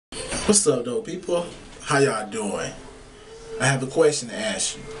What's up, though, people? How y'all doing? I have a question to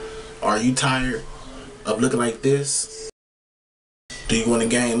ask you. Are you tired of looking like this? Do you want to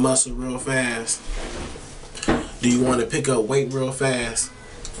gain muscle real fast? Do you want to pick up weight real fast?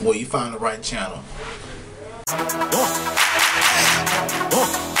 Well, you found the right channel.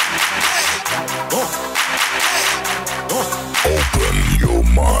 Open your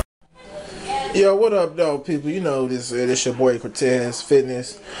mind. Yo, what up, though, people? You know this your boy Cortez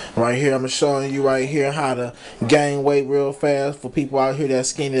Fitness right here. I'm showing you right here how to gain weight real fast for people out here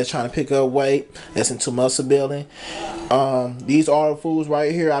that's skinny, that's trying to pick up weight, that's into muscle building. These are the foods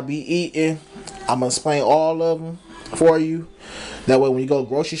right here I be eating. I'm gonna explain all of them for you. That way, when you go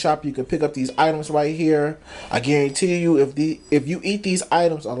grocery shop, you can pick up these items right here. I guarantee you, if you eat these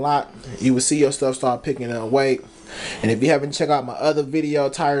items a lot, you will see your stuff start picking up weight. And if you haven't checked out my other video,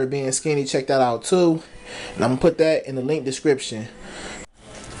 Tired of Being Skinny, check that out too. And I'm gonna put that in the link description.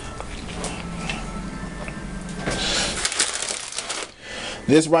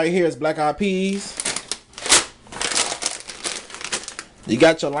 This right here is black eyed peas. You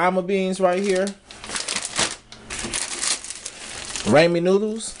got your lima beans right here. Ramen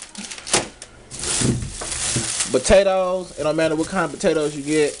noodles. Potatoes. It don't matter what kind of potatoes you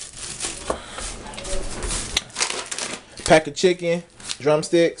get. Pack of chicken,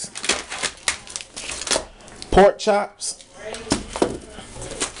 drumsticks, pork chops,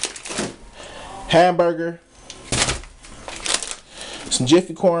 hamburger, some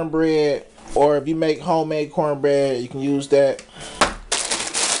Jiffy cornbread, or if you make homemade cornbread, you can use that.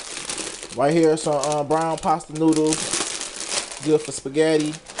 Right here, some brown pasta noodles, good for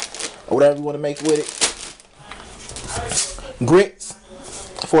spaghetti or whatever you want to make with it. Grits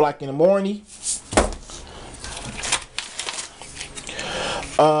for like in the morning.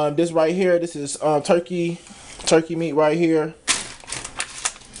 This right here, this is turkey meat right here.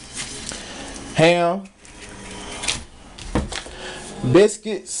 Ham.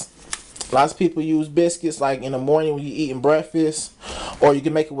 Biscuits. Lots of people use biscuits like in the morning when you're eating breakfast, or you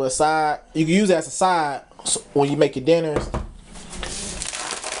can make it with a side. You can use it as a side when you make your dinners.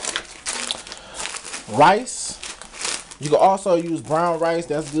 Rice. You can also use brown rice,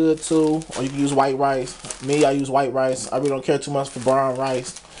 that's good too, or you can use white rice. Me, I use white rice. I really don't care too much for brown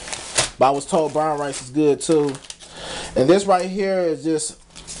rice, but I was told brown rice is good too. And this right here is just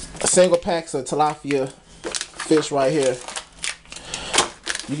a single pack of tilapia fish right here.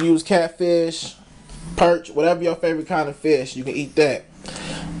 You can use catfish, perch, whatever your favorite kind of fish, you can eat that.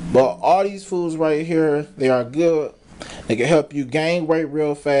 But all these foods right here, they are good. They can help you gain weight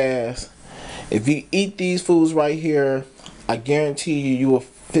real fast. If you eat these foods right here, I guarantee you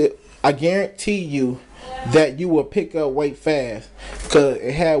that you will pick up weight fast. Because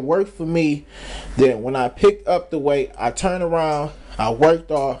it had worked for me. Then when I picked up the weight, I turned around, I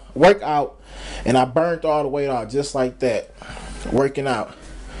worked out, and I burnt all the weight off just like that, working out.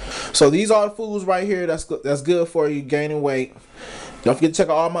 So these are the foods right here that's good for you gaining weight. Don't forget to check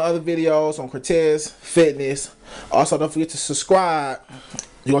out all my other videos on Cortez Fitness. Also, don't forget to subscribe.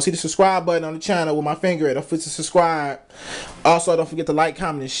 You're going to see the subscribe button on the channel with my finger. Don't forget to subscribe. Also, don't forget to like,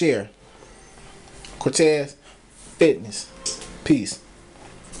 comment, and share. Cortez Fitness. Peace.